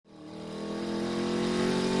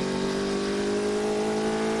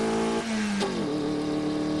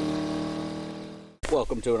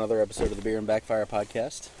Welcome to another episode of the Beer and Backfire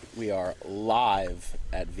podcast. We are live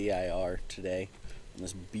at VIR today on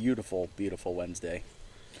this beautiful, beautiful Wednesday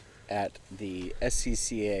at the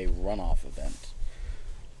SCCA runoff event.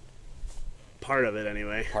 Part of it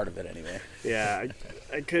anyway. Yeah,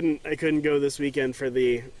 I couldn't go this weekend for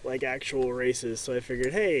the actual races, so I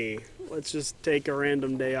figured, hey, let's just take a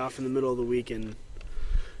random day off in the middle of the week and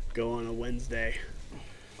go on a Wednesday.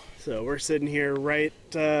 So we're sitting here right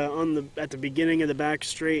at the beginning of the back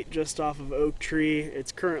straight, just off of Oak Tree.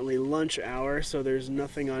 It's currently lunch hour, so there's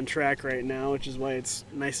nothing on track right now, which is why it's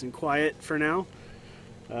nice and quiet for now.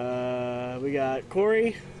 We got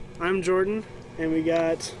Corey, I'm Jordan, and we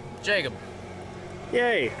got Jacob.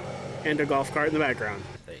 Yay! And a golf cart in the background.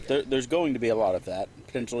 There's going to be a lot of that.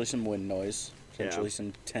 Potentially some wind noise. Potentially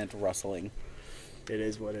some tent rustling. It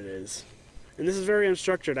is what it is. And this is very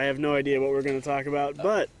unstructured. I have no idea what we're going to talk about.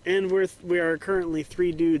 We are currently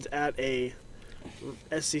three dudes at a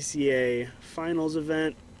SCCA finals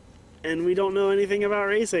event, and we don't know anything about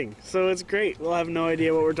racing. So it's great. We'll have no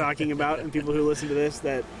idea what we're talking about, and people who listen to this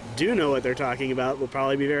that do know what they're talking about will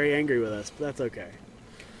probably be very angry with us, but that's okay.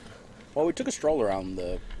 Well, we took a stroll around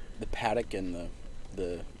the paddock and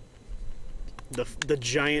the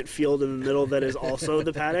giant field in the middle that is also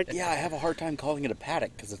the paddock. Yeah, I have a hard time calling it a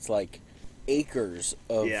paddock because it's like acres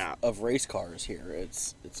of race cars here.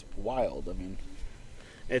 It's wild. I mean,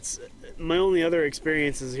 it's my only other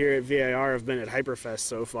experiences here at VIR have been at Hyperfest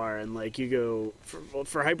so far, and you go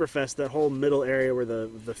for Hyperfest, that whole middle area where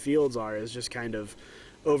the fields are is just kind of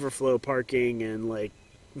overflow parking and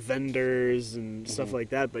vendors and stuff like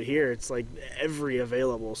that. But here it's every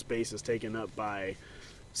available space is taken up by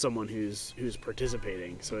someone who's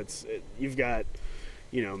participating. So you've got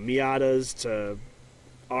Miatas to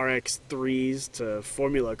RX3s to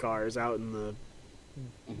Formula cars out in the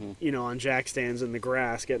on jack stands in the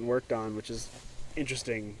grass getting worked on, which is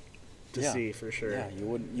interesting to see for sure. Yeah,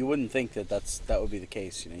 you wouldn't think that would be the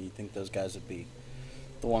case. You'd think those guys would be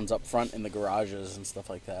the ones up front in the garages and stuff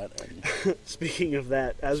like that. And speaking of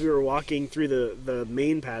that, as we were walking through the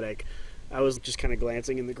main paddock, I was just kind of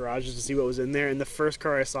glancing in the garages to see what was in there, and the first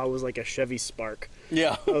car I saw was a Chevy Spark.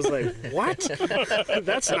 Yeah. I was like, what?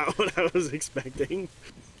 That's not what I was expecting.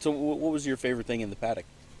 So what was your favorite thing in the paddock?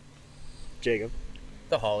 Jacob?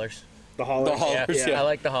 The haulers. The haulers? Yeah. I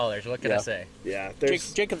like the haulers. What can I say? Yeah.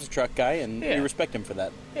 Jacob's a truck guy, and we respect him for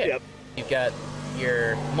that. Yeah. Yep. You've got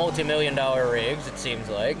your multi-million-dollar rigs, it seems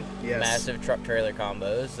like. Yes. Massive truck-trailer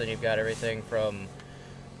combos. Then you've got everything from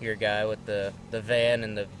your guy with the van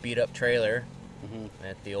and the beat-up trailer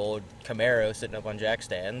at the old Camaro sitting up on jack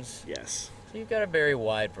stands. Yes. So you've got a very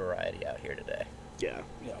wide variety out here today. Yeah.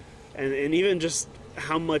 And even just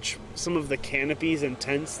how much some of the canopies and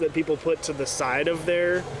tents that people put to the side of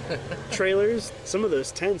their trailers, some of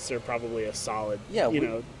those tents are probably a solid,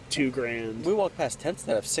 $2,000. We walk past tents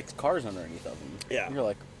that have 6 cars underneath of them. Yeah. And you're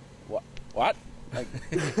like, what?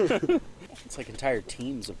 It's entire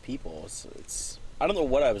teams of people. It's I don't know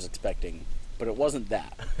what I was expecting, but it wasn't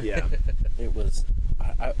that. Yeah. It was,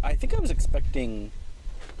 I think I was expecting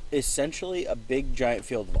essentially a big giant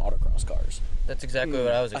field of autocross cars. That's exactly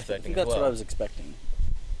what I was expecting. I think that's what I was expecting.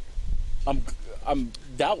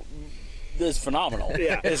 That is phenomenal.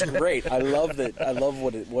 Yeah. It's great. I love that. I love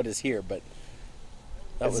what is here, but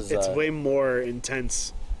it's way more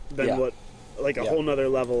intense than what, a whole nother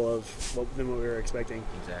level than what we were expecting.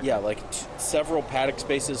 Exactly. Yeah, several paddock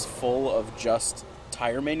spaces full of just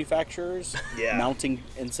tire manufacturers mounting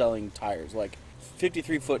and selling tires.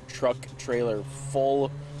 53-foot truck trailer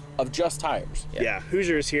full of just tires. Yeah,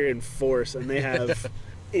 Hoosiers here in force, and they have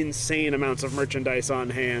insane amounts of merchandise on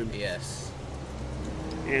hand. Yes.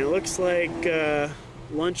 And it looks like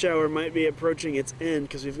lunch hour might be approaching its end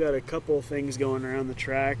because we've got a couple things going around the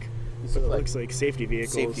track. So it looks like safety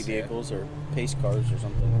vehicles. Safety vehicles or pace cars or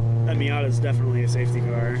something. That Miata's definitely a safety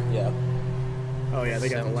car. Yeah. Oh yeah, they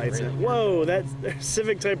got the lights in. Whoa, that's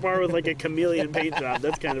Civic Type R with a chameleon paint job.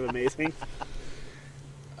 That's kind of amazing.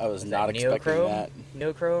 I was not expecting that.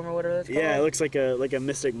 Neochrome or whatever that's called? Yeah, it looks like a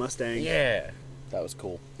Mystic Mustang. Yeah. That was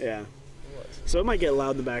cool. Yeah. So it might get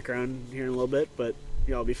loud in the background here in a little bit, but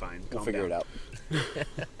y'all be fine. We'll figure it out.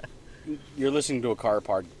 You're listening to a car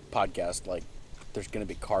podcast, there's going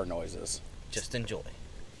to be car noises. Just enjoy.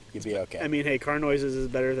 You'll be okay. I mean, hey, car noises is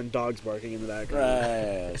better than dogs barking in the background.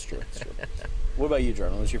 That's true. What about you,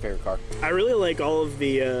 Jordan? What's your favorite car? I really like all of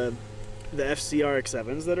the FCR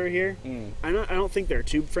X7s that are here. I don't think they're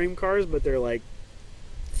tube frame cars, but they're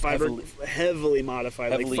heavily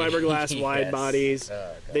modified, fiberglass wide bodies.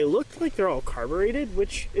 They look like they're all carbureted,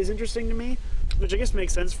 which is interesting to me, which I guess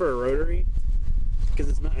makes sense for a rotary because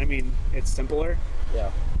it's not. I mean, it's simpler.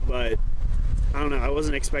 Yeah. But I don't know. I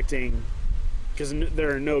wasn't expecting, because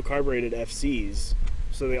there are no carbureted FCs,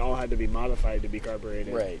 so they all had to be modified to be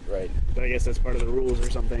carbureted. Right, right. But I guess that's part of the rules or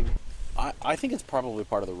something. I think it's probably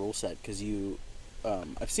part of the rule set because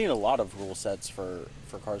I've seen a lot of rule sets for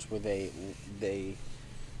cars where they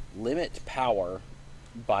limit power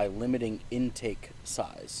by limiting intake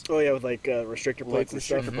size, Oh yeah, with like restrictor plates and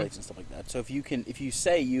stuff. plates and stuff like that. So if you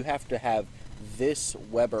say you have to have this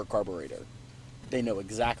Weber carburetor, they know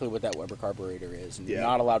exactly what that Weber carburetor is, and you're Yeah.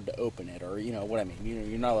 not allowed to open it, or what I mean.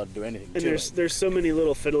 You're not allowed to do anything And to it. there's so many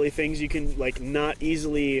little fiddly things you can, like, not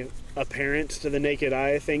easily apparent to the naked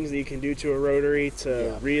eye, things that you can do to a rotary to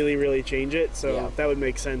Yeah. really, really change it. So Yeah. that would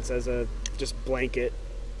make sense as a just blanket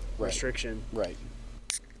Right. restriction. Right.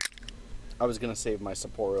 I was gonna save my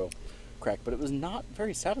Sapporo crack, but it was not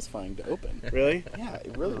very satisfying to open. Really? Yeah,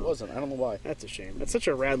 it really wasn't. I don't know why. That's a shame. That's such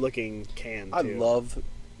a rad looking can, too. I love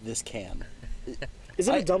this can. Is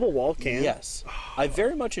it a double wall can? Yes, I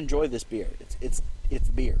very much enjoy this beer. It's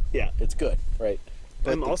beer. Yeah. It's good, right?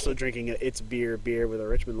 But I'm the also can- drinking a It's Beer with a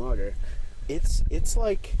Richmond lager. It's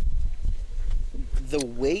like the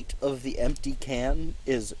weight of the empty can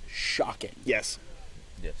is shocking. Yes.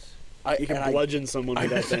 Yes. You can bludgeon someone with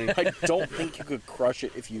that thing. I don't think you could crush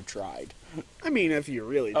it if you tried. I mean, if you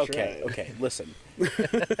really Okay, try. okay, listen.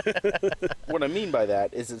 What I mean by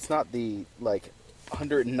that is it's not the,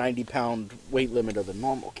 190-pound weight limit of the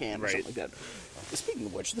normal can or Right. something like that. Speaking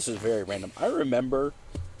of which, this is very random. I remember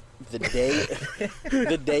the day,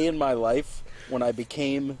 the day in my life when I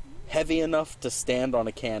became heavy enough to stand on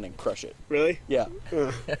a can and crush it. Really? Yeah.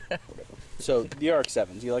 Uh. So, the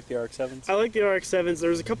RX-7s. Do you like the RX-7s? I like the RX-7s. There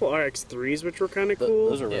was a couple RX-3s which were kind of cool.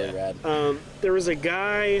 Those are really Yeah. rad. There was a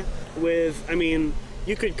guy with, I mean,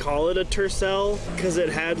 you could call it a Tercel because it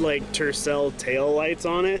had like Tercel tail lights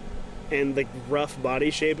on it and the rough body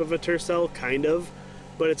shape of a Tercel, kind of,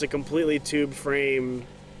 but it's a completely tube frame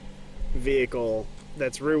vehicle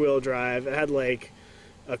that's rear wheel drive. It had like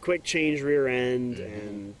a quick change rear end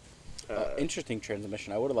and Interesting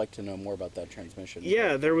transmission. I would have liked to know more about that transmission.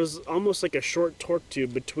 yeah, there was almost like a short torque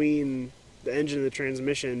tube between the engine and the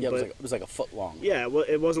transmission. Yeah, but it was like a foot long. yeah, well,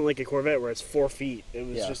 it wasn't like a Corvette where it's 4 feet. It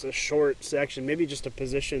was Yeah. just a short section, maybe just to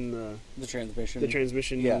position The transmission. the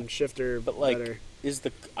transmission Yeah. shifter But like, better. is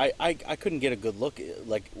the I couldn't get a good look.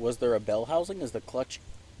 Like, was there a bell housing? Is the clutch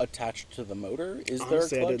attached to the motor? Is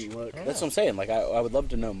Honestly, there a I clutch? didn't look. That's what I'm saying. Like, I would love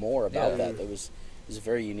to know more about Yeah. that. It was a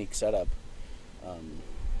very unique setup.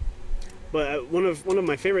 But one of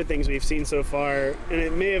my favorite things we've seen so far, and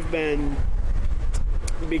it may have been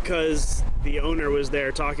because the owner was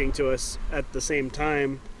there talking to us at the same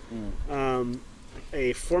time,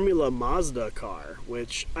 a Formula Mazda car,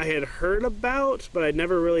 which I had heard about, but I'd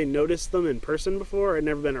never really noticed them in person before. I'd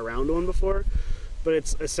never been around one before. But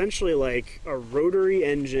it's essentially like a rotary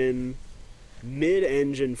engine,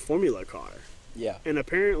 mid-engine Formula car. Yeah. And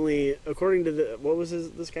apparently, according to what was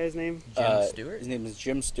this guy's name? Jim Stewart? His name is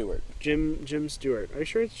Jim Stewart. Jim Stewart. Are you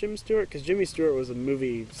sure it's Jim Stewart? Because Jimmy Stewart was a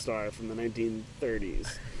movie star from the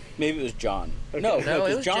 1930s. Maybe it was John. Okay. No, No,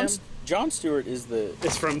 it because was Jim. John Stewart is the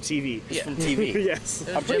It's from TV. Yeah. from TV. Yes.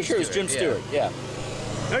 It I'm pretty Jim sure it was Jim Stewart, Stewart. Yeah.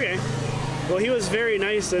 Okay. Well, he was very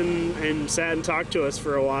nice and sat and talked to us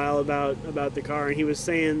for a while about the car, and he was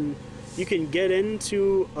saying you can get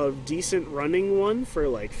into a decent running one for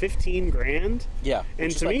like 15 grand. Yeah. And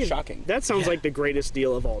Which is to like me, shocking. that sounds like the greatest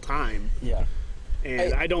deal of all time. Yeah.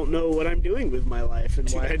 And I don't know what I'm doing with my life and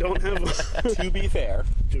why I don't have one. To be fair,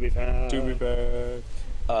 To be fair.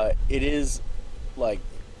 it is like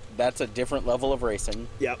that's a different level of racing.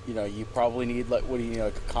 Yep. You know, you probably need like like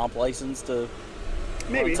a comp license to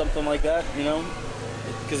Maybe. run something like that. You know,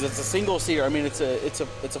 because it's a single seater. I mean, it's a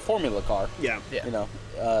formula car. Yeah. Yeah. You know,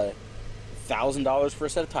 $1,000 for a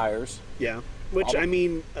set of tires. Yeah. Which, I'll- I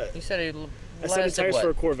mean, He said it a set of lasted tires what? for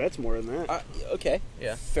a Corvette's more than that. Okay.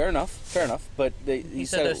 Yeah. Fair enough. But He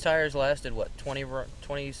said those tires lasted what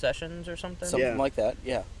 20 sessions or something. something Yeah. like that.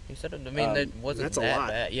 Yeah. He said it. I mean, that wasn't that's a that lot.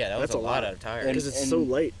 bad. Yeah, that That's was a a lot lot. out of tires. Because it's so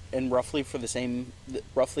light. And roughly the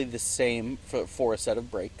same for a set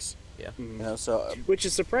of brakes. yeah. You know, so Which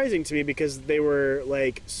is surprising to me because they were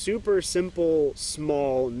like super simple,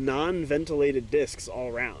 small, non-ventilated discs all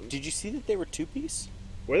around. did you see that they were two-piece?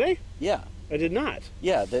 Were they? Yeah. I did not.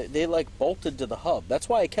 Yeah, they like bolted to the hub. That's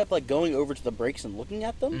why I kept like going over to the brakes and looking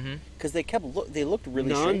at them because they looked really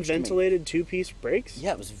strange to me. Non-ventilated two-piece brakes?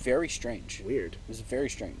 Yeah, it was very strange. Weird. It was very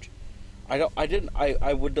strange. I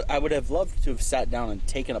would have loved to have sat down and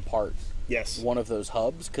taken apart Yes. one of those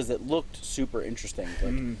hubs because it looked super interesting.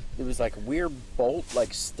 Like it was like weird bolt,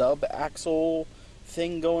 like stub axle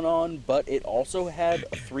thing going on, but it also had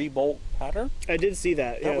a 3-bolt pattern. I did see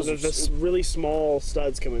that. That Yeah, was the really small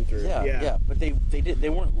studs coming through. Yeah. But they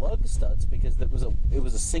weren't lug studs because it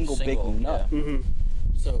was a single big nut. Yeah. Mm-hmm.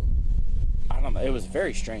 So I don't know. It was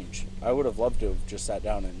very strange. I would have loved to have just sat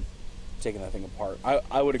down and taken that thing apart.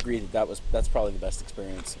 I would agree that's probably the best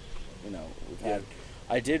experience we've had.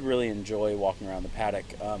 I did really enjoy walking around the paddock.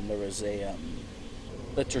 There was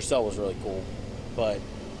the Tercel was really cool, but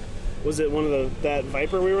Was it one of that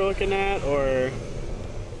Viper we were looking at, or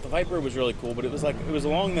the Viper was really cool, but it was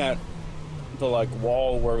along the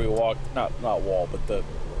wall where we walked, not wall, but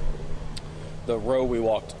the row we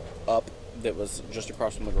walked up that was just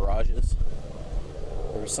across from the garages.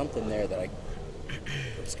 There was something there that I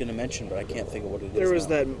was going to mention, but I can't think of what it is. there was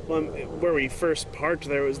now. that where we first parked?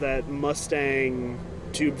 There was that Mustang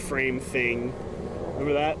tube frame thing.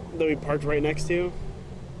 Remember that we parked right next to?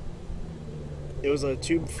 It was a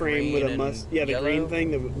tube frame Green with a and the yellow? green thing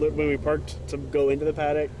that when we parked to go into the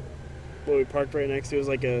paddock. What we parked right next to was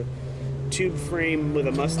like a tube frame with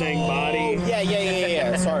a Mustang body.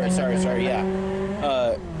 Yeah. Sorry.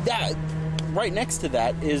 Yeah. That right next to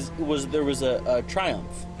that there was a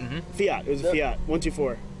Triumph. Fiat. It was a Fiat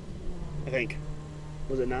 124, I think.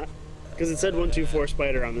 Was it not? Because it said 124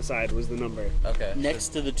 Spider on the side was the number. Okay. Next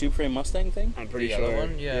to the tube frame Mustang thing. I'm The pretty yellow sure.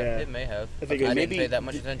 one? Yeah, it may have. I think it was I didn't maybe- pay that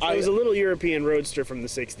much attention. It was a little European roadster from the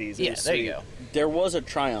 60s. It Yeah, was there sweet. you go. There was a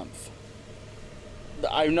Triumph.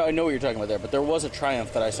 I know what you're talking about there, but there was a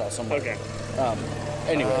Triumph that I saw somewhere. Okay.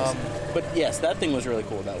 Anyways, but yes, that thing was really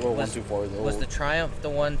cool. That little 124. Was the Triumph the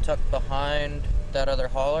one tucked behind that other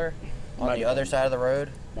hauler on Might the have other been. side of the road?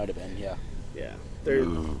 Might have been, yeah. Yeah.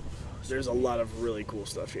 There's a lot of really cool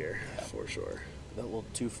stuff here, for sure. That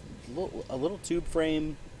a little tube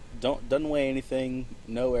frame, doesn't weigh anything,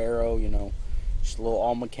 no aero, just a little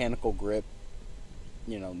all mechanical grip,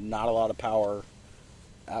 not a lot of power.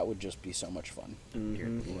 That would just be so much fun.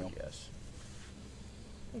 Yes.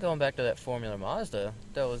 Going back to that Formula Mazda,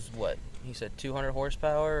 that was what? He said 200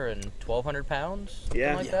 horsepower and 1,200 pounds? Something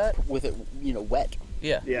Yeah. like that? With it, wet.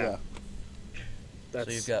 Yeah. Yeah. So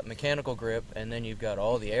you've got mechanical grip, and then you've got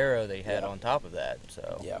all the aero they had Yeah. on top of that.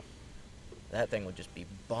 So Yeah. that thing would just be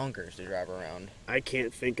bonkers to drive around. I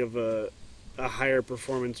can't think of a higher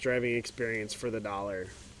performance driving experience for the dollar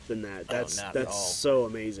than that. That's not at all. so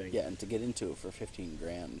amazing. Yeah, and to get into it for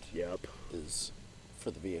 $15,000 Yep. is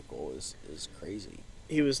for the vehicle is crazy.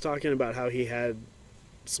 He was talking about how he had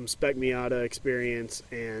some Spec Miata experience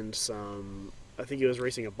and some. I think he was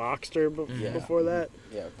racing a Boxster Yeah. before that.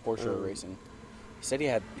 Yeah, Porsche racing. He said he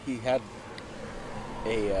had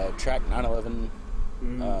a track 911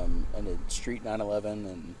 and a street 911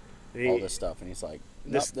 and all this stuff, and he's like,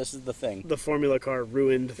 nope, this is the thing. The Formula car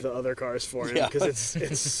ruined the other cars for him Yeah. because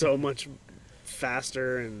it's so much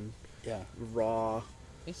faster and Yeah. raw.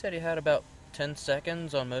 He said he had about 10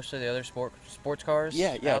 seconds on most of the other sports cars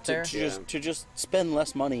out there. To just spend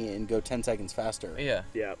less money and go 10 seconds faster Yeah.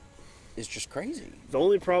 Yeah. is just crazy. The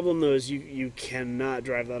only problem though is you cannot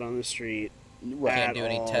drive that on the street, Right. Can't do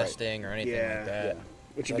any all. testing or anything Yeah. like that. Yeah.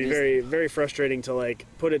 which would That be is- very very frustrating to like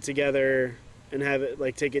put it together and have it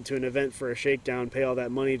like take it to an event for a shakedown, pay all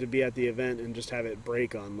that money to be at the event, and just have it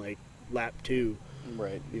break on like lap 2.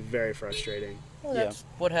 Right. It'd be very frustrating. Well, Yeah. that's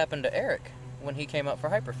what happened to Eric when he came out for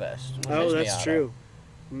Hyperfest. with Oh, his that's Miata. true.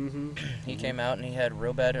 Mm-hmm. He came out and he had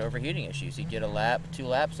real bad overheating issues. He'd get a lap, 2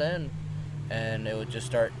 laps in, and it would just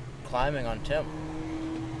start climbing on temp.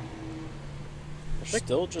 They're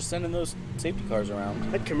still just sending those safety cars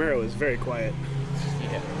around. That Camaro is very quiet.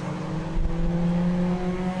 Yeah.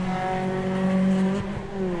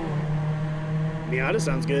 Miata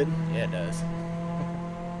sounds good. Yeah, it does.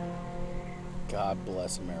 God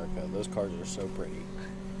bless America. Those cars are so pretty.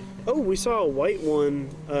 Oh, we saw a white one,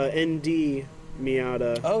 ND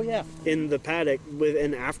Miata, Oh yeah. in the paddock with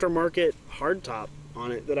an aftermarket hardtop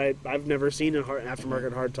on it that I've never seen an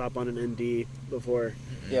aftermarket hardtop on an ND before.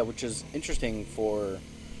 Yeah, which is interesting for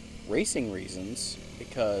racing reasons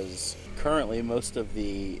because currently most of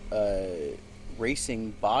the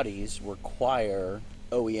racing bodies require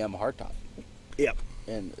OEM hardtop. Yep.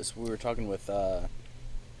 And as we were talking with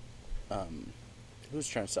who's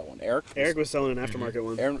trying to sell one? Eric. Eric was selling an aftermarket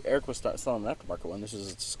one. Eric was selling an aftermarket one. This is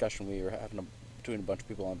a discussion we were having between a bunch of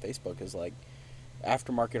people on Facebook. Is like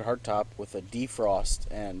aftermarket hardtop with a defrost,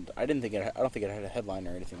 and I don't think it had a headline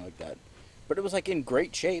or anything like that, but it was like in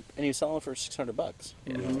great shape, and he was selling it for $600.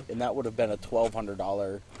 Yeah. And that would have been a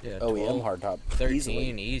 $1,200 Yeah, OEM hardtop 13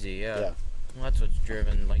 easily. easy, yeah. Yeah. Well, that's what's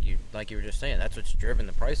driven, like you were just saying, that's what's driven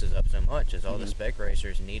the prices up so much, is all the spec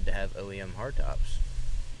racers need to have OEM hardtops.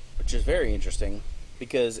 Which is very interesting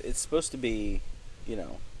because it's supposed to be,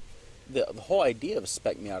 the whole idea of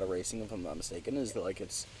Spec Miata racing, if I'm not mistaken, is that like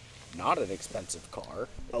it's not an expensive car.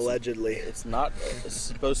 Allegedly. It's not. It's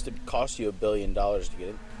supposed to cost you $1 billion to get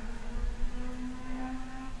it.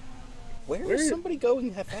 Where is somebody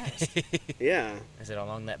going that fast? Yeah. Is it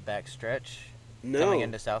along that back stretch? No. Coming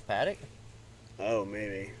into South Paddock? Oh,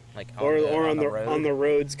 maybe. Like Or on the road? on the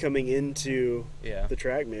roads coming into Yeah. the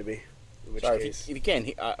track, maybe. In which Sorry, case, if you can,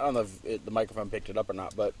 I don't know if the microphone picked it up or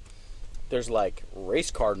not, but there's like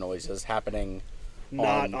race car noises happening.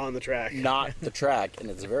 not on the track. Not the track, and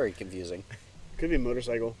it's very confusing. Could be a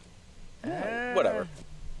motorcycle. Whatever.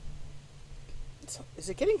 Is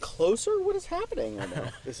it getting closer? What is happening right now?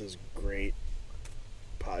 This is great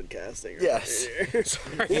podcasting. Right Yes. here.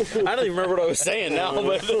 Sorry. I don't even remember what I was saying now,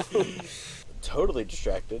 but totally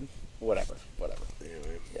distracted. Whatever.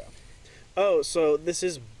 Anyway. Yeah. Oh, so this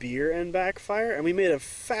is Beer and Backfire, and we made a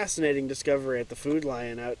fascinating discovery at the Food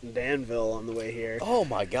Lion out in Danville on the way here. Oh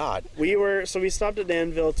my God. We stopped at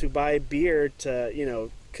Danville to buy beer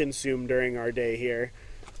to, consume during our day here,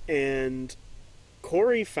 and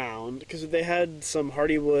Corey found, because they had some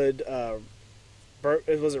Hardywood,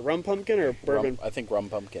 was it rum pumpkin or bourbon? I think rum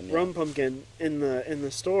pumpkin. Yeah. Rum pumpkin in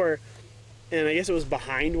the store, and I guess it was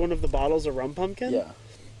behind one of the bottles of rum pumpkin. Yeah.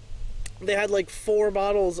 They had like 4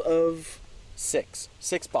 bottles of Six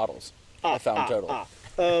bottles. I found total.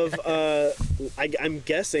 I'm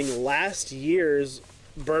guessing last year's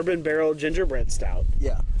bourbon barrel gingerbread stout.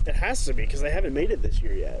 Yeah. It has to be because they haven't made it this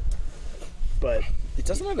year yet. But It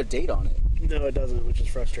doesn't have a date on it. no, it doesn't, which is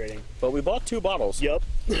frustrating. But we bought 2 bottles. Yup.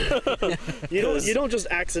 You don't just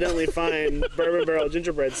accidentally find bourbon barrel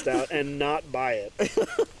gingerbread stout and not buy it.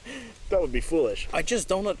 That would be foolish. I just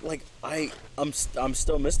don't like. I'm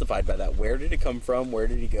still mystified by that. Where did it come from? Where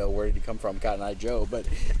did he go? Where did he come from? Cotton Eye Joe. But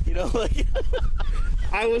like.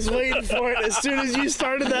 I was waiting for it as soon as you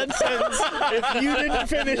started that sentence. If you didn't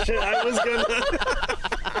finish it, I was gonna.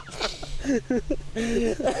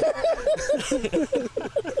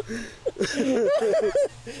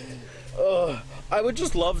 I would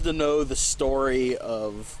just love to know the story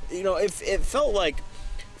of, if it felt like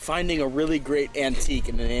finding a really great antique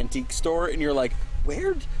in an antique store and you're like,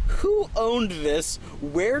 who owned this?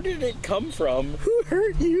 Where did it come from? Who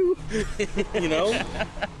hurt you?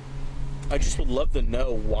 I just would love to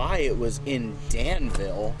know why it was in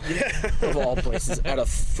Danville, of all places, at a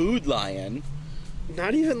Food Lion.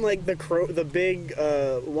 Not even like the big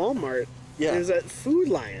Walmart. Yeah. It was at Food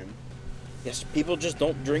Lion. Yes, people just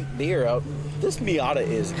don't drink beer out. This Miata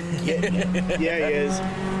is getting it. Yeah, he is.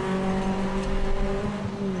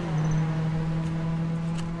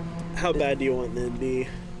 How bad do you want the ND?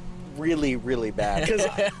 Really, really bad. Because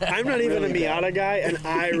I'm not even Really a Miata guy, and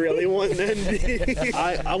I really want an ND.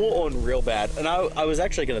 I want one real bad. And I was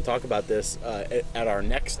actually going to talk about this at our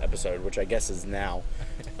next episode, which I guess is now.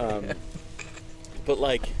 But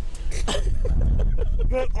like...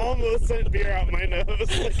 That almost sent beer out my nose.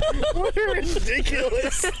 Like, what a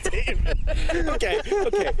ridiculous statement. Okay.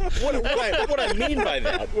 What I mean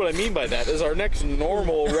by that is our next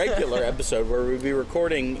normal, regular episode where we'd be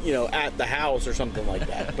recording, at the house or something like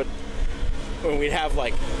that. But when we'd have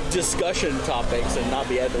like discussion topics and not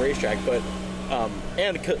be at the racetrack, but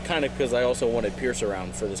and kind of because I also wanted Pierce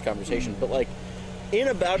around for this conversation. But like in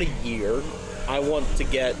about a year, I want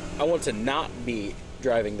to not be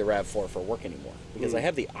driving the RAV4 for work anymore because I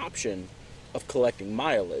have the option of collecting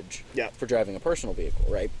mileage for driving a personal vehicle,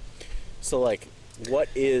 right? So like, what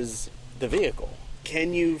is the vehicle?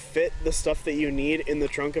 Can you fit the stuff that you need in the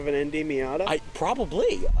trunk of an ND Miata?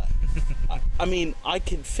 Probably. I mean, I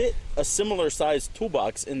could fit a similar sized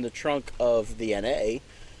toolbox in the trunk of the NA.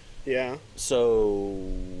 Yeah. So...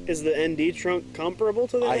 Is the ND trunk comparable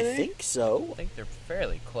to the NA? I think so. I think they're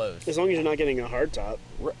fairly close. As long as you're not getting a hardtop.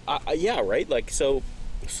 Yeah, right? Like, so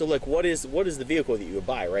like, what is the vehicle that you would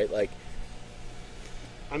buy, right? Like...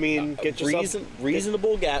 I mean, get yourself...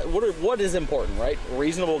 reasonable gas... What is important, right?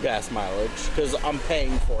 Reasonable gas mileage, because I'm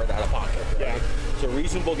paying for it out of pocket, right? Yeah. So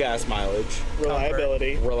reasonable gas mileage.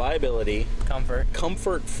 Reliability.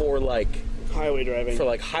 Comfort for, like... Highway driving. For,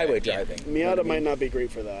 like, highway driving. Miata might not be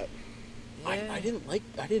great for that. I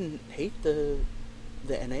didn't hate the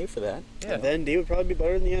NA for that. Yeah. The ND would probably be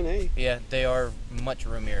better than the NA. Yeah, they are much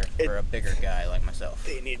roomier for a bigger guy like myself.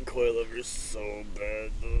 They need coilovers so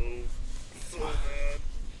bad, though. So bad.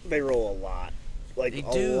 They roll a lot. Like, They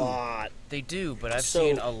a do. lot. They do, but I've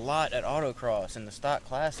seen a lot at autocross in the stock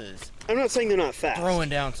classes I'm not saying they're not fast. throwing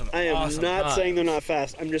down some I am awesome not times. saying they're not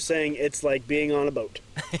fast. I'm just saying it's like being on a boat.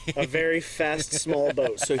 A very fast, small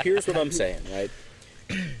boat. So here's what I'm saying, right?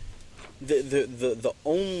 The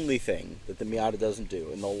only thing that the Miata doesn't do,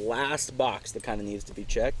 and the last box that kind of needs to be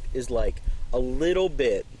checked, is like a little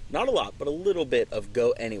bit, not a lot, but a little bit of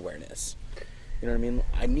go anywhere-ness. You know what I mean?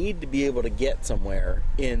 I need to be able to get somewhere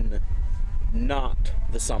in not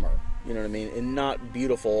the summer. You know what I mean? In not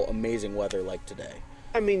beautiful, amazing weather like today.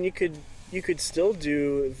 I mean, you could still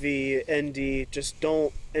do the ND, just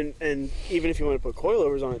don't, and even if you want to put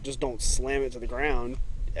coilovers on it, just don't slam it to the ground.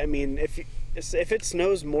 I mean, if it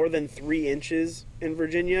snows more than 3 inches in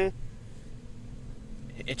Virginia,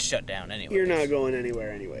 It's shut down anyway. you're not going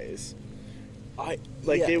anywhere anyways.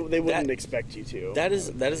 They wouldn't expect you to. That is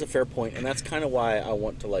a fair point, and that's kind of why I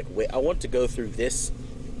want to I want to go through this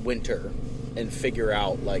winter and figure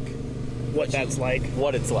out what that's like.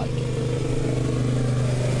 what it's like.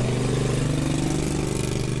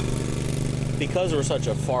 Because we're such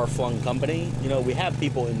a far-flung company, we have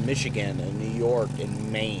people in Michigan and New York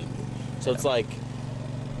and Maine. So it's like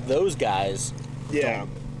those guys Yeah.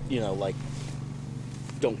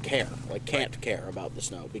 don't care, can't care about the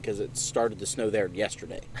snow because it started to snow there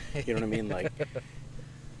yesterday. You know what I mean?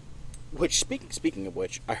 Which speaking of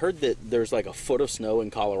which, I heard that there's a foot of snow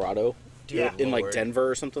in Colorado, Dear in Lord.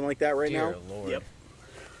 Denver or something like that right Dear now. Lord. Yep.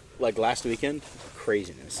 Last weekend,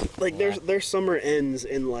 craziness. Their summer ends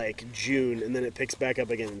in June and then it picks back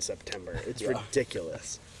up again in September. It's Yeah.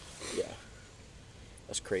 ridiculous. Yeah,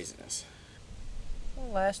 that's craziness.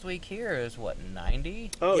 Well, last week here is what,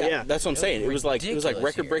 90? Oh yeah. That's what I'm saying. It was ridiculous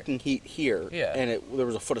record-breaking heat here, Yeah. and there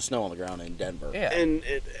was a foot of snow on the ground in Denver. Yeah. And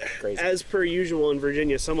Crazy. as per usual in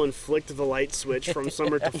Virginia, someone flicked the light switch from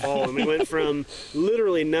summer to fall, and we went from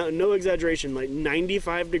literally no exaggeration,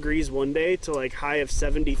 95 degrees one day to high of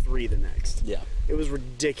 73 the next. Yeah, It was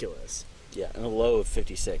ridiculous. yeah, and a low of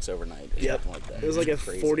 56 overnight or Yep. something like that. It was like a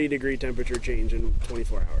crazy. 40-degree temperature change in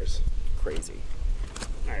 24 hours. Crazy.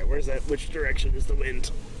 All right, where's that? Which direction is the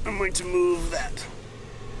wind? I'm going to move that.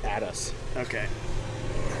 At us. Okay.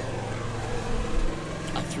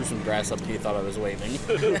 I threw some grass up to you, thought I was waving.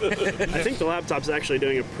 I think the laptop's actually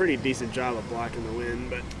doing a pretty decent job of blocking the wind,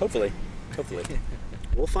 but Hopefully.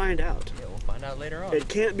 we'll find out. Yeah, we'll find out later on. It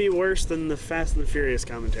can't be worse than the Fast and the Furious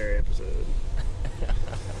commentary episode.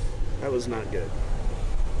 That was not good.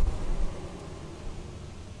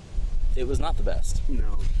 It was not the best.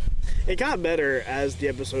 No. It got better as the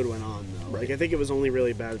episode went on, though. Right. I think it was only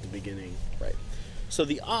really bad at the beginning. Right. So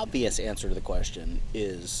the obvious answer to the question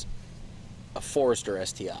is a Forester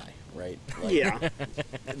STI, right? Yeah.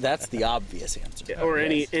 That's the obvious answer. Or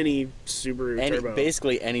Yes. any Subaru turbo.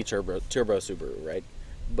 Basically any turbo Subaru, right?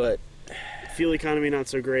 But Fuel economy not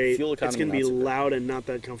so great. Fuel It's economy going to be not so great. loud and not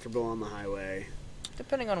that comfortable on the highway.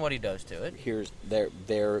 Depending on what he does to it.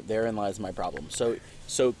 therein lies my problem.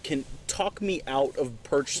 So can talk me out of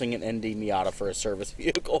purchasing an ND Miata for a service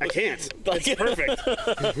vehicle. I can't. It's perfect.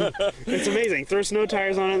 It's amazing. Throw snow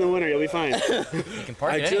tires on it in the winter. You'll be fine. You can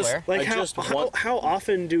park I it just- anywhere. Like I just want- how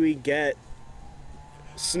often do we get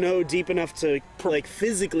snow deep enough to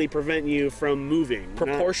physically prevent you from moving? Not-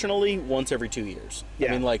 Proportionally, once every 2 years.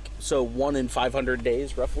 Yeah. I mean, so 1 in 500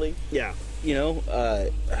 days, roughly. Yeah.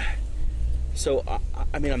 So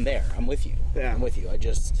I mean, I'm there. I'm with you. Yeah. I'm with you.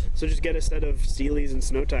 So just get a set of Steelies and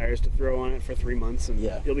snow tires to throw on it for 3 months, and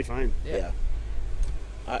Yeah. you'll be fine. Yeah.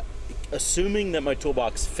 Assuming that my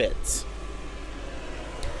toolbox fits.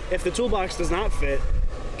 If the toolbox does not fit,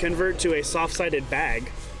 convert to a soft-sided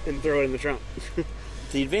bag and throw it in the trunk.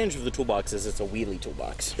 The advantage of the toolbox is it's a wheelie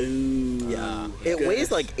toolbox. Ooh. Yeah. It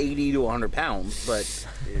weighs 80 to 100 pounds, but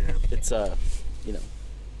Yeah. it's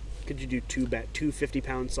Could you do two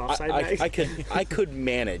 50-pound soft-side bags? I could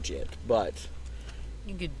manage it, but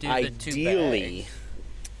You could do the two ideally, bags.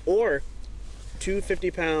 Or two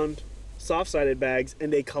 50-pound soft-sided bags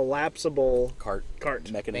and a collapsible cart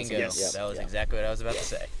mechanism. Bingo. Yes. That was Yeah. exactly what I was about to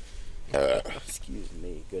say. Excuse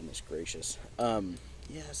me, goodness gracious.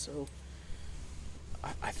 So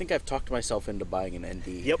I think I've talked myself into buying an ND.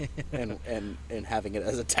 Yep. and having it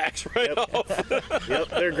as a tax write-off. Yep,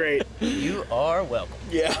 they're great. You are welcome.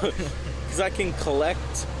 Yeah, because I can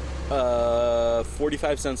collect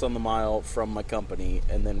 45 cents on the mile from my company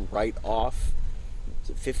and then write off, is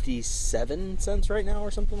it 57 cents right now or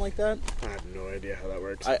something like that? I have no idea how that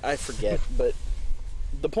works. I forget, but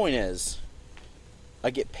the point is, I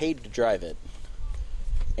get paid to drive it.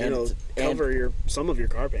 and it'll cover some of your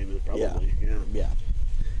car payment, probably. Yeah.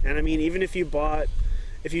 And I mean, even if you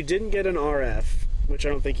didn't get an RF, which I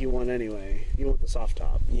don't think you want anyway, you want the soft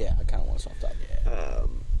top. Yeah, I kind of want a soft top.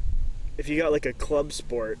 If you got a Club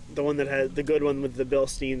Sport, the one that had the good one with the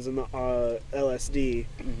Bilsteins and the LSD,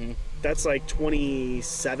 that's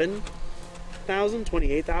 27,000,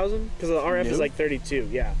 28,000, because the RF is New? 32.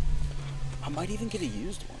 Yeah. I might even get a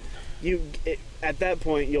used one. at that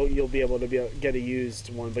point you'll be able to get a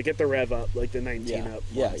used one, but get the rev up, like the 19 up.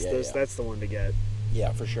 That's the one to get.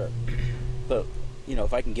 Yeah, for sure. But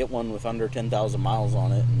if I can get one with under 10,000 miles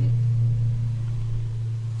on it,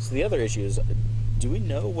 so the other issue is, do we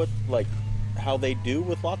know how they do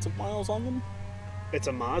with lots of miles on them? It's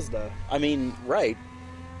a Mazda. I mean, right.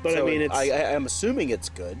 But so I mean, I'm assuming it's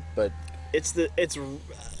good, but it's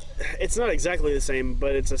not exactly the same,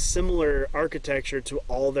 but it's a similar architecture to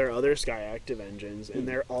all their other Skyactiv engines, and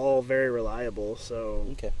they're all very reliable. So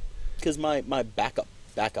okay, because my backup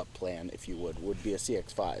plan, if you would be a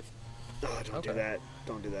CX-5. Oh, don't do that.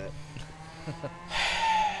 Don't do that.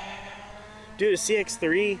 Dude, a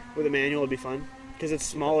CX-3 with a manual would be fun. Because it's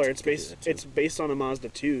smaller. It's based on a Mazda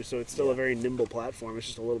 2, so it's still a very nimble platform. It's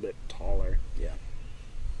just a little bit taller. Yeah.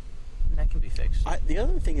 That can be fixed. The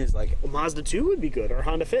other thing is, like... A Mazda 2 would be good, or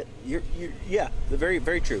Honda Fit. Very,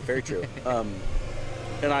 very true, very true.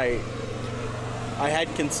 And I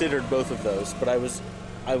had considered both of those, but I was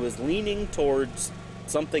leaning towards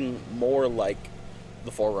something more like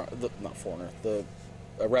the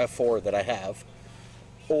RAV4 that I have,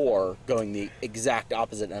 or going the exact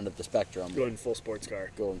opposite end of the spectrum. Going full sports car.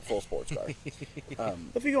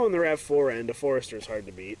 If you go on the RAV4 end, a Forester is hard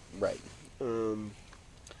to beat. Right.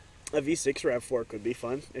 A V6 RAV4 could be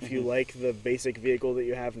fun if you like the basic vehicle that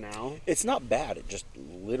you have now. It's not bad. It just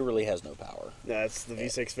literally has no power. That's the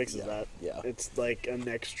V6 fixes that. Yeah. It's like an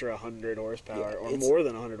extra 100 horsepower or more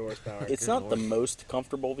than 100 horsepower. It's not the most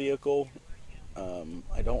comfortable vehicle.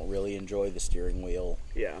 I don't really enjoy the steering wheel.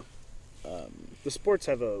 Yeah. The sports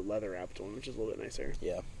have a leather wrapped one, which is a little bit nicer.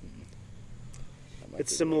 Yeah.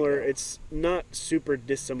 It's similar. It's not super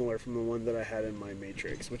dissimilar from the one that I had in my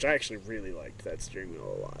Matrix, which I actually really liked that steering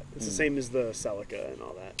wheel a lot. It's the same as the Celica and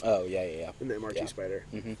all that. Oh, yeah. And the MR2 Spider.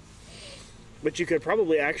 Mm-hmm. But you could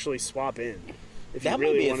probably actually swap in if you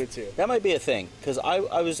really wanted to. That might be a thing, because I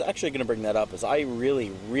was actually going to bring that up, as I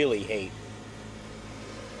really, really hate...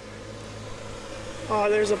 Oh,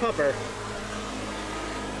 there's a pupper.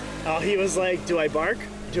 Oh, he was like, do I bark?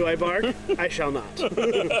 Do I bark? I shall not.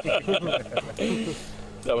 That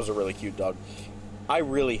was a really cute dog. I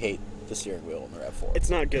really hate the steering wheel in the RAV4. It's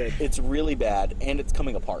not good. It's really bad, and it's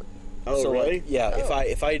coming apart. Oh, so, really? Like, yeah,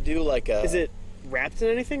 if I do like a... Is it wrapped in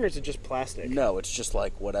anything, or is it just plastic? No, it's just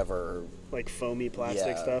like whatever... Like foamy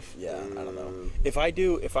plastic stuff? Yeah, I don't know. If I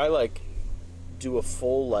do a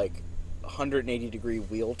full, 180-degree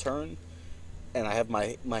wheel turn, and I have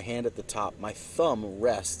my hand at the top, my thumb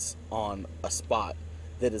rests on a spot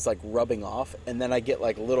that is rubbing off, and then I get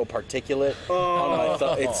little particulate on my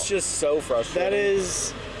thumb. It's just so frustrating.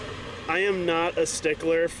 I am not a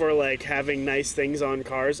stickler for having nice things on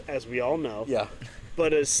cars, as we all know. Yeah.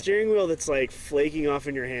 But a steering wheel that's flaking off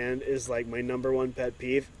in your hand is my number one pet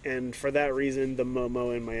peeve, and for that reason, the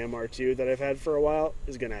Momo in my MR2 that I've had for a while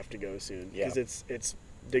is gonna have to go soon, because it's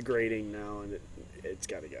degrading now, and it's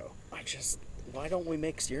got to go. Why don't we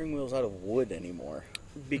make steering wheels out of wood anymore?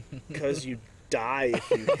 Because you die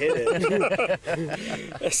if you hit it.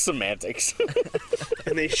 That's semantics.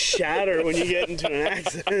 And they shatter when you get into an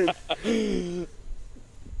accident.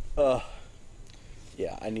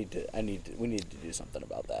 Yeah, we need to do something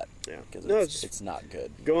about that. Yeah. Because it's not good.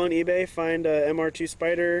 Go on eBay, find a MR2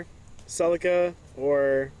 Spider, Celica,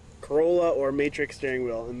 or Corolla, or Matrix steering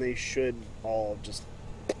wheel, and they should all just...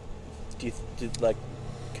 Do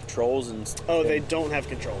controls and... Oh, they don't have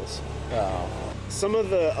controls. Oh. Some of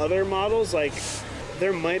the other models,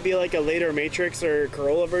 there might be a later Matrix or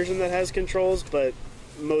Corolla version that has controls, but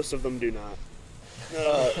most of them do not.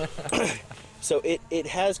 So it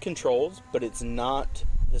has controls, but it's not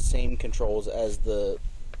the same controls as the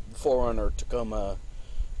 4Runner Tacoma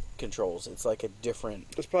controls. It's a different...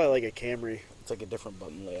 It's probably like a Camry. It's a different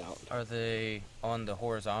button layout. Are they on the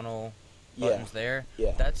horizontal buttons there?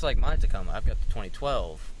 Yeah. That's like my Tacoma. I've got the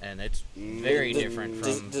 2012, and it's very different from...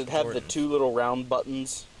 Does it have Jordan's. the two little round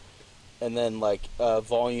buttons, and then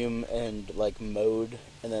volume and mode,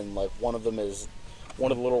 and then one of them is... One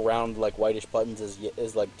of the little round whitish buttons is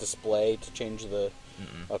display to change the...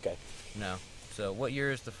 Mm-mm. Okay. No. So what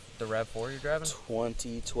year is the RAV4 you're driving?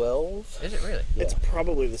 2012. Is it really? Yeah. It's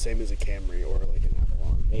probably the same as a Camry or an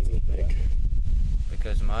Avalon. Maybe. I think.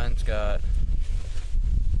 Because mine's got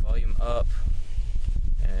volume up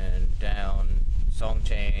and down, song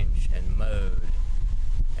change, and mode,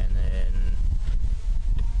 and then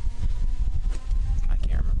I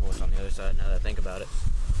can't remember what's on the other side now that I think about it.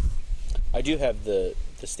 I do have the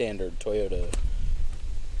standard Toyota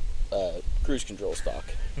cruise control stock.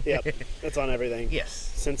 Yep, it's on everything.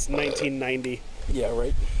 Yes. Since 1990. Yeah,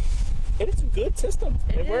 right. And it's a good system.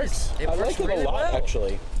 It works. It I works like it really a lot, well.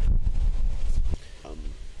 actually.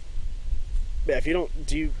 Yeah, if you don't,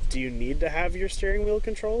 do you need to have your steering wheel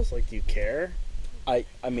controls? Like, do you care? I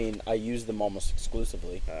mean, I use them almost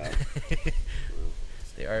exclusively.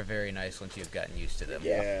 They are very nice once you've gotten used to them.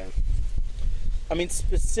 Yeah. I mean,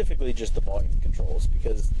 specifically just the volume controls,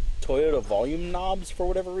 because Toyota volume knobs, for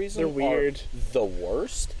whatever reason, They're weird. are the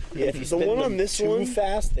worst. Yeah, If you the spin one them on this too one-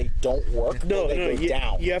 fast, they don't work. No, or they no, go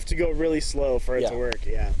down. you have to go really slow for it Yeah. to work.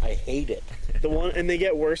 Yeah. I hate it. The one, and they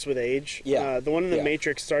get worse with age. Yeah. The one in the Yeah.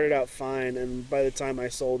 Matrix started out fine, and by the time I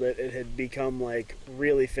sold it, it had become like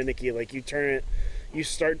really finicky. Like you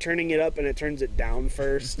start turning it up, and it turns it down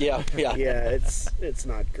first. Yeah, yeah. Yeah, it's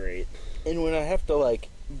not great. And when I have to, like,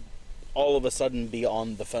 all of a sudden be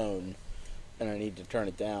on the phone and I need to turn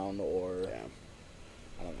it down, or Yeah.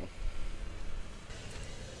 I don't know.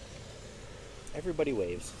 Everybody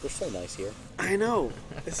waves. They're so nice here. I know.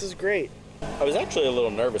 This is great. I was actually a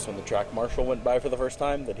little nervous when the track marshal went by for the first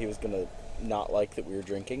time that he was going to not like that we were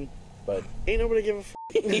drinking, but Ain't nobody give a f.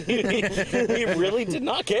 he really did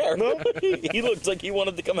not care. He looked like he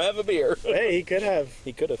wanted to come have a beer. Hey, he could have.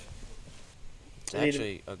 He could have. It's I need-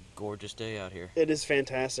 actually a gorgeous day out here. It is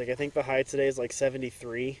fantastic. I think the high today is like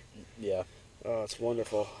 73. Yeah. Oh, it's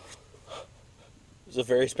wonderful. It was a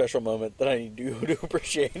very special moment that I need you to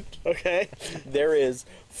appreciate. Okay. There is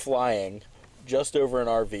flying just over an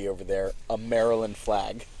RV over there a Maryland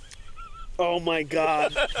flag. Oh my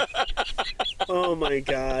god. Oh my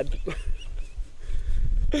god.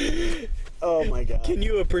 Oh my god. Can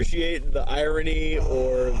you appreciate the irony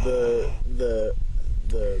or the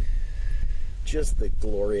just the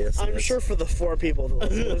gloriousness? I'm sure for the 4 people that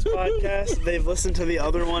listen to this podcast, they've listened to the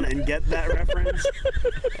other one and get that reference.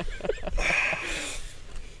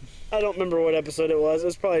 I don't remember what episode it was. It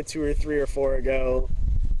was probably 2 or 3 or 4 ago.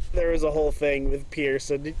 There was a whole thing with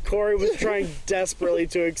Pierce, and Corey was trying desperately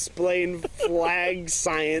to explain flag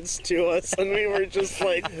science to us, and we were just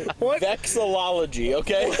like, what Vexillology,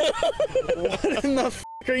 okay? What in the f***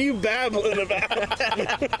 are you babbling about?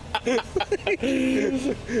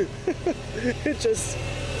 It just,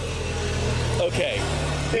 Okay.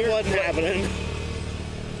 it wasn't happening.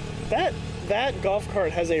 That golf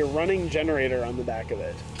cart has a running generator on the back of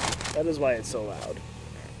it. That is why it's so loud.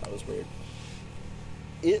 That was weird.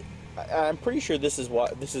 I'm pretty sure this is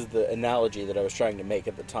the analogy that I was trying to make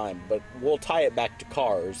at the time, but we'll tie it back to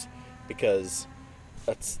cars because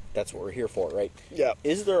that's what we're here for, right? Yeah.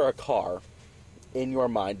 Is there a car in your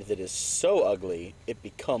mind that is so ugly it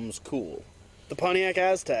becomes cool? The Pontiac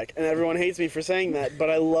Aztec, and everyone hates me for saying that, but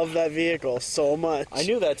I love that vehicle so much. I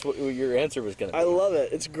knew that's what your answer was going to be. I love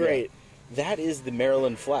it. It's great. That is the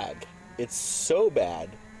Maryland flag. It's so bad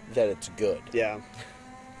that it's good. Yeah.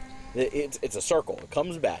 It's a circle. It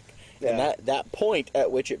comes back. Yeah. And that point at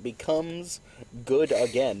which it becomes good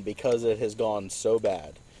again because it has gone so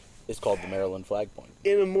bad is called the Maryland flag point.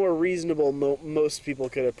 In a more reasonable, most people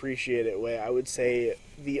could appreciate it way, I would say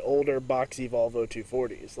the older boxy Volvo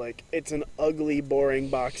 240s. Like, it's an ugly, boring,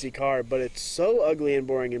 boxy car, but it's so ugly and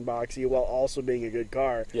boring and boxy while also being a good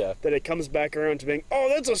car Yeah. that it comes back around to being, oh,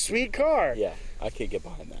 that's a sweet car. Yeah, I could get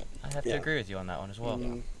behind that. I have Yeah. to agree with you on that one as well.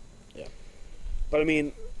 Yeah. But I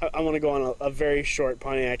mean, I want to go on a very short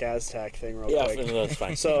Pontiac Aztec thing real Yeah, quick. that's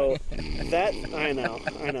fine. So that I know.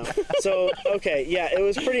 So okay, yeah, it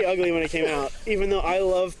was pretty ugly when it came out. Even though I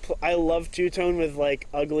love two-tone with like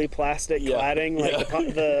ugly plastic Yeah. cladding, like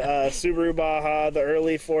the Subaru Baja, the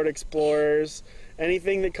early Ford Explorers.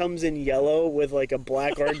 Anything that comes in yellow with like a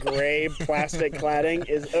black or gray plastic cladding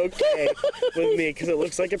is okay with me because it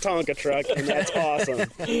looks like a Tonka truck and that's awesome.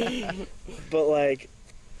 But like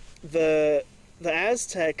the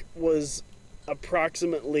Aztec was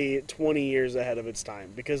approximately 20 years ahead of its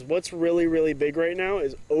time because what's really, really big right now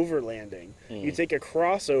is overlanding. You take a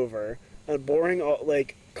crossover, a boring,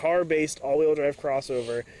 like, car-based all-wheel drive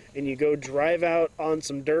crossover, and you go drive out on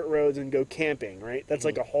some dirt roads and go camping, right? That's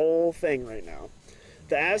like a whole thing right now.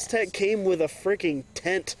 The Aztec came with a freaking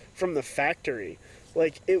tent from the factory.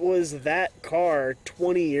 Like, it was that car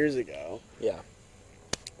 20 years ago. Yeah.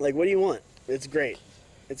 Like, what do you want? It's great.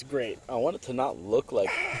 It's great. I want it to not look like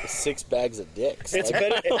 6 bags of dicks. It's Like,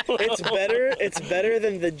 better. It's better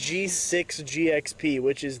than the G6 GXP,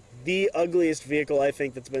 which is the ugliest vehicle I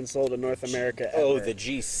think that's been sold in North America ever. Oh, the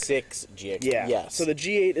G6 GX. Yeah. Yes. So the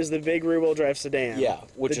G8 is the big rear-wheel drive sedan. Yeah,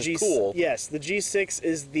 which The is cool. Yes, the G6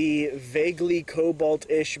 is the vaguely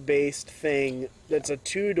cobalt-ish based thing that's a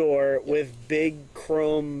 2-door with big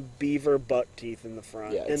chrome beaver buck teeth in the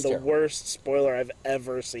front, Yeah, and it's the terrible. worst spoiler I've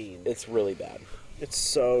ever seen. It's really bad. It's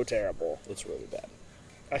so terrible. It's really bad.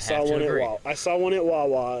 I saw have to one at agree. Wawa. I saw one at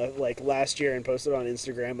Wawa like last year and posted it on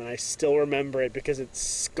Instagram, and I still remember it because it's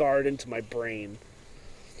scarred into my brain.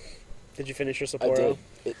 Did you finish your I Sapporo? did.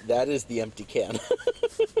 That is the empty can.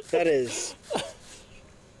 That is.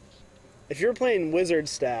 If you're playing Wizard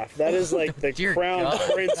Staff, that is like the Dear crown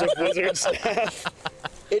God. prince of Wizard Staff.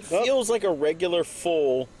 It feels like a regular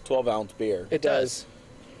full 12-ounce beer. It does.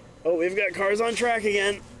 Oh, we've got cars on track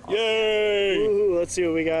again. Yay! Ooh, let's see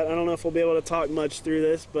what we got. I don't know if we'll be able to talk much through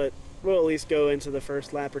this, but we'll at least go into the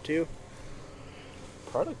first lap or two.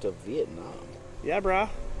 Product of Vietnam. Yeah, brah.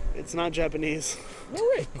 It's not Japanese. No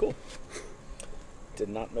way. Cool. Did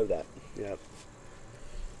not know that. Yep.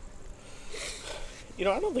 You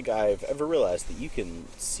know, I don't think I've ever realized that you can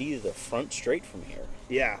see the front straight from here.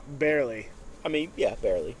 Yeah, barely. I mean, yeah,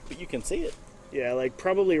 barely, but you can see it. Yeah, like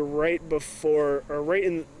probably right before, or right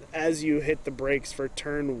in as you hit the brakes for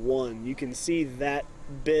turn 1, you can see that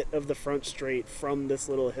bit of the front straight from this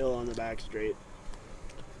little hill on the back straight.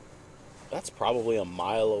 That's probably a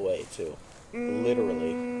mile away too.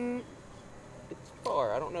 Literally. It's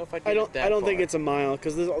far. I don't know if I don't think it's a mile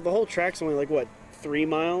because the whole track's only like what 3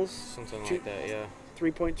 miles, something two- like that. Yeah.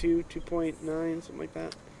 3.2, 2.9, something like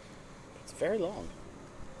that. It's very long.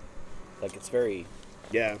 Like it's very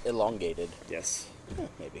Yeah. elongated. Yes.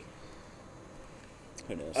 Maybe.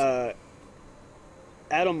 Who knows?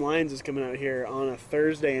 Adam Lyons is coming out here on a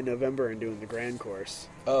Thursday in November and doing the Grand Course,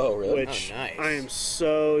 Oh, really? which Oh, nice. I am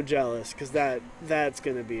so jealous because that's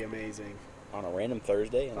gonna be amazing On a random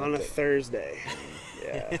Thursday? I don't on a think- Thursday.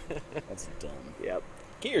 Yeah. That's dumb. Yep.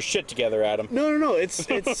 Get your shit together, Adam. No. It's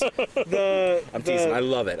the I'm teasing. I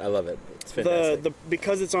love it. It's fantastic. the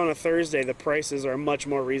because it's on a Thursday, the prices are much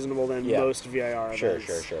more reasonable than Yeah. most VIR Sure.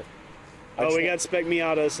 events. I We got Spec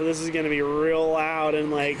Miatas, so this is gonna be real loud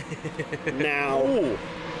and like now. Ooh.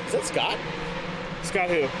 Is that Scott? Scott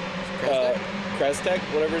who? Krestek,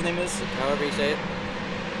 whatever his name is. However you say it.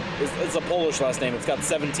 It's a Polish last name. It's got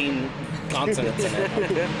 17 consonants in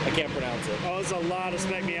it. I can't pronounce it. Oh, it's a lot of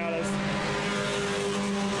Spec Miatas.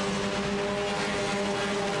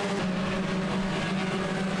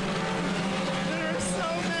 There are so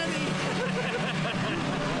many.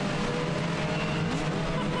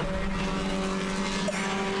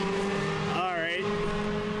 All right.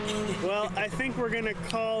 Well, I think we're gonna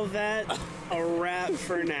call that a wrap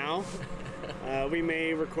for now. We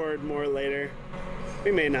may record more later.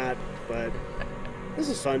 We may not, but this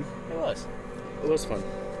is fun. It was. It was fun.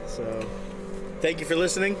 So, Thank you for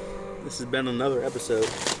listening. This has been another episode.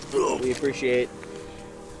 We appreciate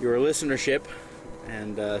your listenership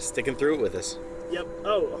and sticking through it with us. yep.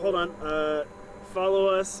 Oh, hold on. Follow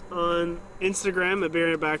us on Instagram at Beer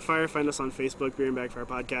and Backfire. Find us on Facebook, Beer and Backfire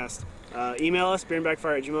Podcast. Email us,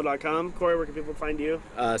 beerandbackfire@gmail.com. Corey, where can people find you?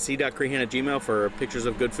 c.crehan@gmail for pictures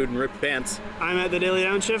of good food and ripped pants. I'm at the Daily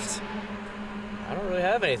Downshift. I don't really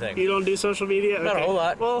have anything. You don't do social media? Not a Okay. whole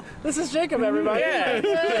lot. Well, this is Jacob, everybody.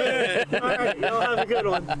 Yeah. All right, y'all have a good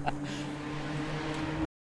one.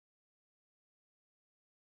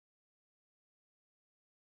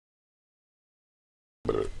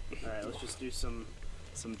 All right, let's just do some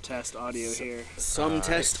test audio here. Some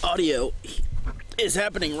test audio is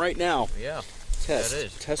happening right now. Yeah. Test. That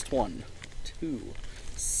is. Test 1, 2.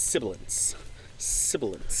 Sibilance.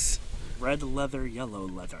 Red leather, yellow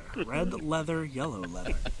leather. Red leather, yellow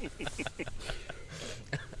leather.